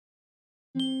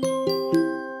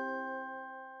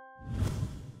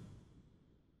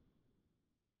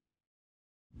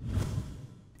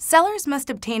Sellers must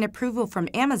obtain approval from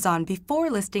Amazon before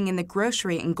listing in the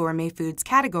Grocery and Gourmet Foods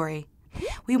category.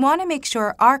 We want to make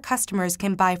sure our customers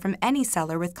can buy from any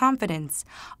seller with confidence.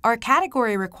 Our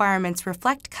category requirements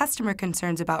reflect customer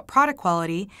concerns about product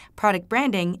quality, product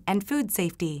branding, and food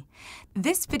safety.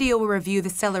 This video will review the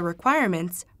seller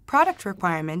requirements, product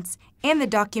requirements, and the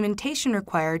documentation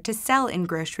required to sell in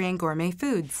Grocery and Gourmet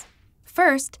Foods.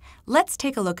 First, let's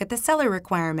take a look at the seller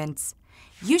requirements.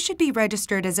 You should be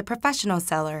registered as a professional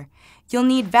seller. You'll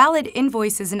need valid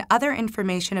invoices and other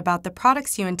information about the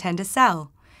products you intend to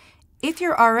sell. If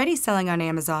you're already selling on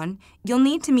Amazon, you'll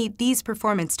need to meet these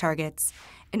performance targets: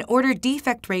 an order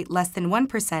defect rate less than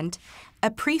 1%,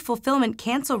 a pre-fulfillment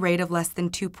cancel rate of less than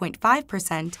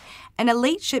 2.5%, and a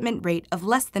late shipment rate of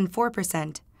less than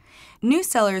 4%. New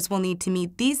sellers will need to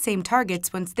meet these same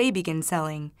targets once they begin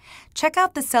selling. Check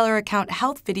out the Seller Account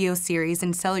Health video series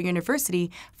in Seller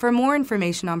University for more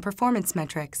information on performance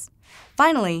metrics.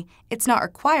 Finally, it's not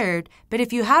required, but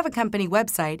if you have a company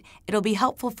website, it'll be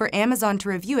helpful for Amazon to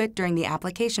review it during the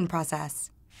application process.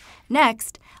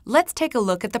 Next, let's take a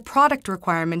look at the product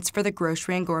requirements for the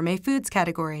Grocery and Gourmet Foods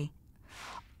category.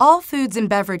 All foods and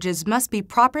beverages must be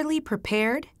properly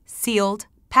prepared, sealed,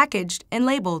 packaged, and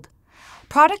labeled.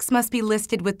 Products must be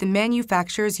listed with the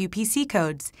manufacturer's UPC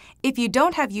codes. If you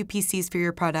don't have UPCs for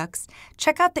your products,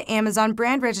 check out the Amazon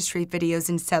brand registry videos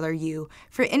in Seller U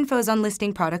for infos on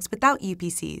listing products without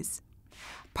UPCs.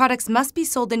 Products must be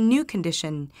sold in new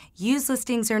condition. Used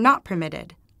listings are not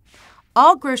permitted.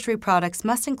 All grocery products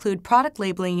must include product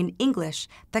labeling in English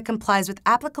that complies with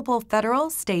applicable federal,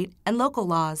 state, and local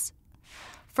laws.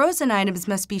 Frozen items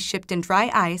must be shipped in dry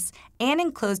ice and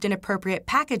enclosed in appropriate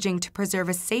packaging to preserve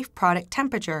a safe product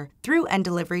temperature through end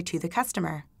delivery to the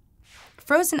customer.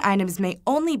 Frozen items may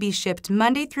only be shipped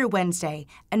Monday through Wednesday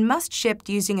and must ship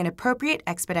using an appropriate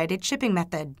expedited shipping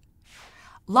method.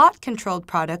 Lot-controlled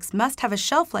products must have a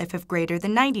shelf life of greater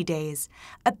than 90 days,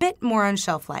 a bit more on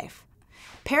shelf life.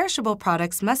 Perishable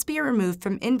products must be removed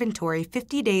from inventory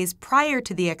 50 days prior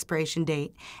to the expiration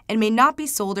date and may not be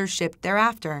sold or shipped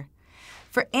thereafter.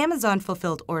 For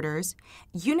Amazon-fulfilled orders,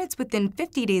 units within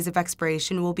 50 days of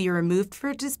expiration will be removed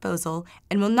for disposal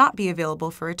and will not be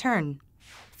available for return.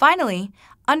 Finally,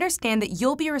 understand that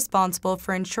you'll be responsible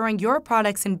for ensuring your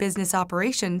products and business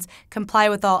operations comply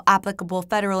with all applicable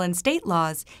federal and state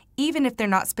laws, even if they're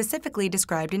not specifically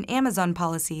described in Amazon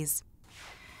policies.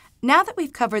 Now that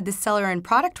we've covered the seller and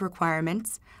product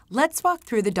requirements, let's walk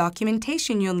through the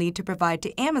documentation you'll need to provide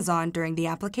to Amazon during the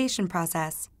application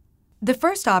process. The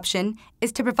first option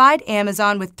is to provide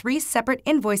Amazon with 3 separate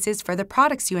invoices for the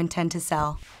products you intend to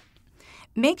sell.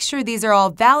 Make sure these are all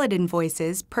valid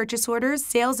invoices, purchase orders,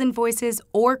 sales invoices,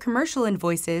 or commercial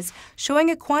invoices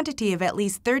showing a quantity of at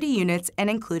least 30 units and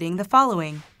including the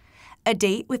following: a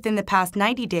date within the past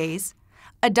 90 days,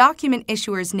 a document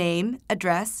issuer's name,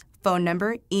 address, phone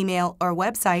number, email, or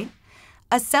website,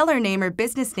 a seller name or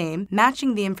business name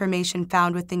matching the information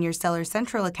found within your Seller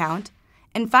Central account,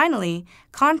 and finally,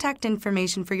 contact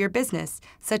information for your business,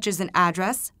 such as an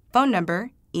address, phone number,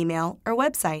 email, or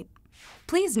website.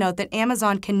 Please note that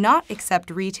Amazon cannot accept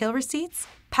retail receipts,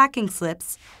 packing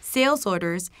slips, sales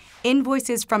orders,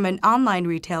 invoices from an online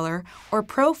retailer, or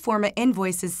pro forma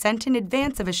invoices sent in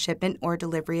advance of a shipment or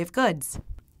delivery of goods.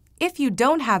 If you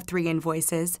don't have 3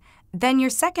 invoices, then your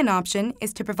second option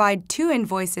is to provide 2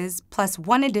 invoices plus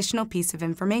 1 additional piece of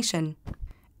information.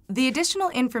 The additional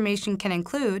information can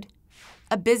include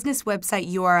a business website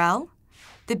URL,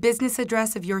 the business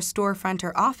address of your storefront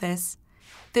or office,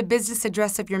 the business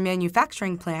address of your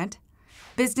manufacturing plant,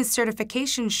 business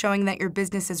certification showing that your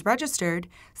business is registered,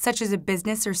 such as a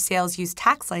business or sales use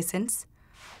tax license,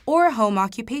 or a home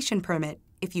occupation permit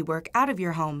if you work out of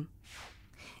your home.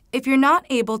 If you're not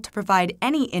able to provide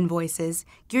any invoices,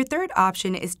 your third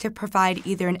option is to provide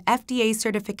either an FDA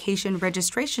certification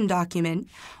registration document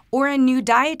or a new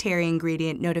dietary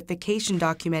ingredient notification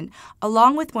document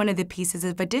along with one of the pieces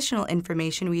of additional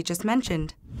information we just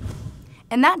mentioned.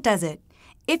 And that does it.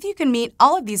 If you can meet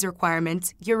all of these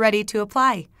requirements, you're ready to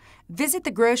apply. Visit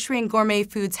the Grocery and Gourmet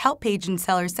Foods help page in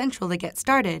Seller Central to get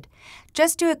started.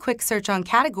 Just do a quick search on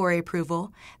category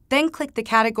approval, then click the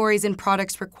categories and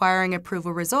products requiring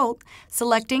approval result,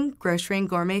 selecting Grocery and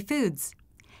Gourmet Foods.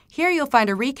 Here you'll find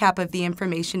a recap of the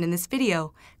information in this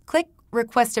video. Click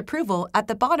Request Approval at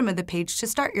the bottom of the page to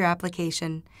start your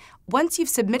application. Once you've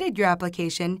submitted your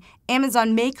application,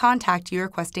 Amazon may contact you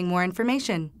requesting more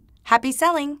information. Happy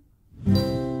selling!